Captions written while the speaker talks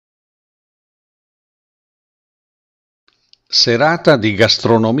Serata di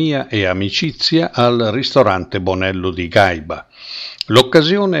gastronomia e amicizia al ristorante Bonello di Gaiba.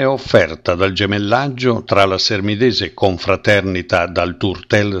 L'occasione è offerta dal gemellaggio tra la sermidese Confraternita dal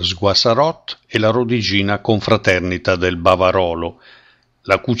Turtel Sguassarot e la rodigina Confraternita del Bavarolo.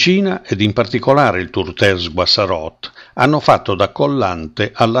 La cucina, ed in particolare il Turtel Sguassarot, hanno fatto da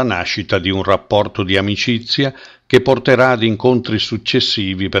collante alla nascita di un rapporto di amicizia che porterà ad incontri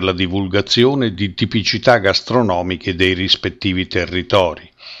successivi per la divulgazione di tipicità gastronomiche dei rispettivi territori.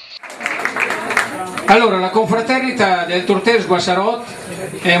 Allora, la confraternita del Turtel Sguassarot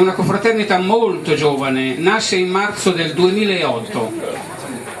è una confraternita molto giovane, nasce in marzo del 2008.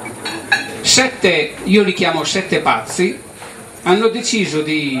 Io li chiamo 7 pazzi, hanno deciso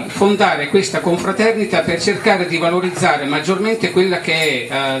di fondare questa confraternita per cercare di valorizzare maggiormente quella che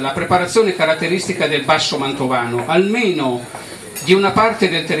è la preparazione caratteristica del Basso Mantovano, almeno di una parte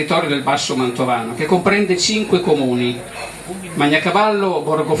del territorio del Basso Mantovano, che comprende 5 comuni: Magnacavallo,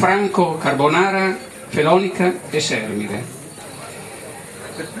 Borgofranco, Carbonara, Felonica e Sermide.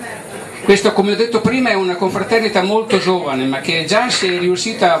 Questo, come ho detto prima, è una confraternita molto giovane, ma che già si è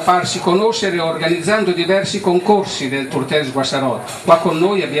riuscita a farsi conoscere organizzando diversi concorsi del Turtel Sguassarot. Qua con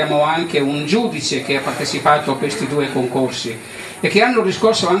noi abbiamo anche un giudice che ha partecipato a questi 2 concorsi e che hanno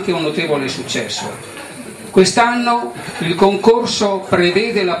riscosso anche un notevole successo. Quest'anno il concorso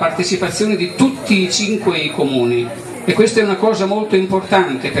prevede la partecipazione di tutti i 5 i comuni. E questa è una cosa molto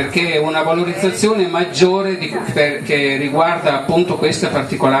importante, perché è una valorizzazione maggiore che riguarda appunto questa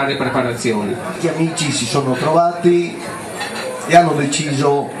particolare preparazione. Gli amici si sono trovati e hanno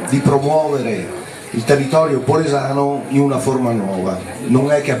deciso di promuovere il territorio polesano in una forma nuova.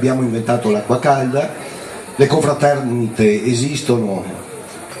 Non è che abbiamo inventato l'acqua calda, le confraternite esistono,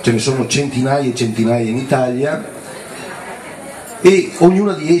 ce ne sono centinaia e centinaia in Italia, e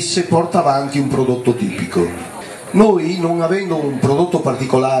ognuna di esse porta avanti un prodotto tipico. Noi, non avendo un prodotto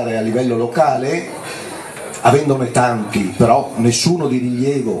particolare a livello locale, avendone tanti, però nessuno di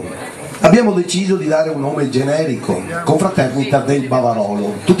rilievo, abbiamo deciso di dare un nome generico, Confraternita del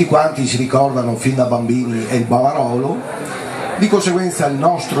Bavarolo. Tutti quanti si ricordano fin da bambini è il Bavarolo, di conseguenza il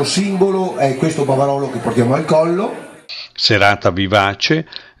nostro simbolo è questo Bavarolo che portiamo al collo. Serata vivace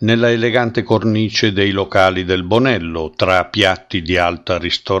nella elegante cornice dei locali del Bonello, tra piatti di alta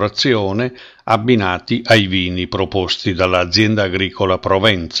ristorazione abbinati ai vini proposti dall'azienda agricola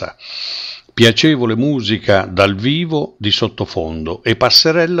Provenza. Piacevole musica dal vivo di sottofondo e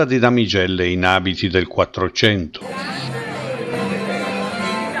passerella di damigelle in abiti del 400.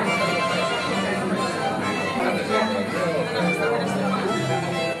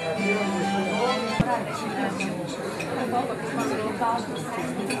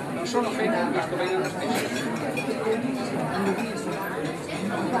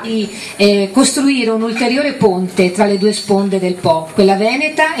 Di costruire un ulteriore ponte tra le 2 sponde del Po, quella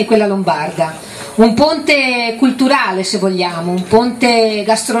veneta e quella lombarda, un ponte culturale se vogliamo, un ponte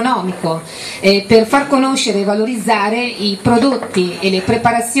gastronomico, per far conoscere e valorizzare i prodotti e le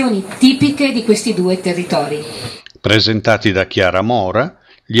preparazioni tipiche di questi 2 territori. Presentati da Chiara Mora,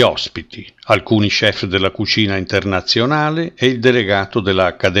 gli ospiti, alcuni chef della cucina internazionale e il delegato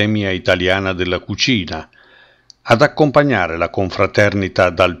dell'Accademia Italiana della Cucina. Ad accompagnare la confraternita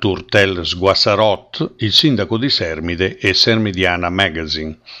dal Turtel Sguassarot il sindaco di Sermide e Sermidiana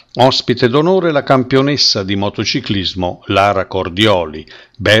Magazine. Ospite d'onore la campionessa di motociclismo Lara Cordioli,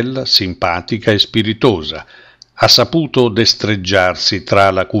 bella, simpatica e spiritosa. Ha saputo destreggiarsi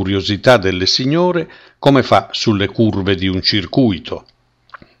tra la curiosità delle signore come fa sulle curve di un circuito.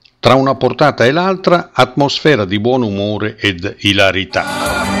 Tra una portata e l'altra, atmosfera di buon umore ed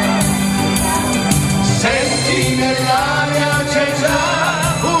ilarità.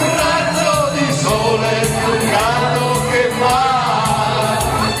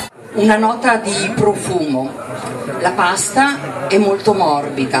 Una nota di profumo. La pasta è molto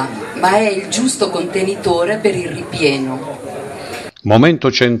morbida, ma è il giusto contenitore per il ripieno. Momento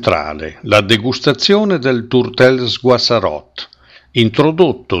centrale, la degustazione del Turtel Sguassarot.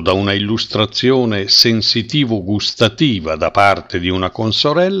 Introdotto da una illustrazione sensitivo-gustativa da parte di una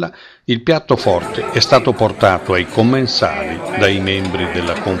consorella, il piatto forte è stato portato ai commensali dai membri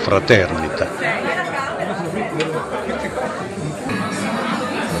della confraternita.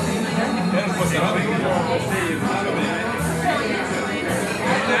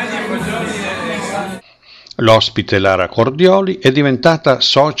 L'ospite Lara Cordioli è diventata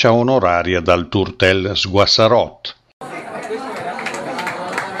socia onoraria dal Turtel Sguassarot.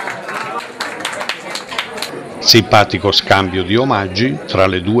 Simpatico scambio di omaggi tra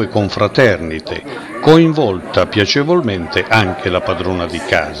le 2 confraternite, coinvolta piacevolmente anche la padrona di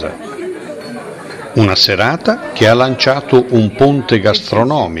casa. Una serata che ha lanciato un ponte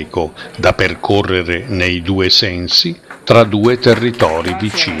gastronomico da percorrere nei due sensi tra due territori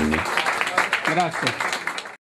vicini. Grazie.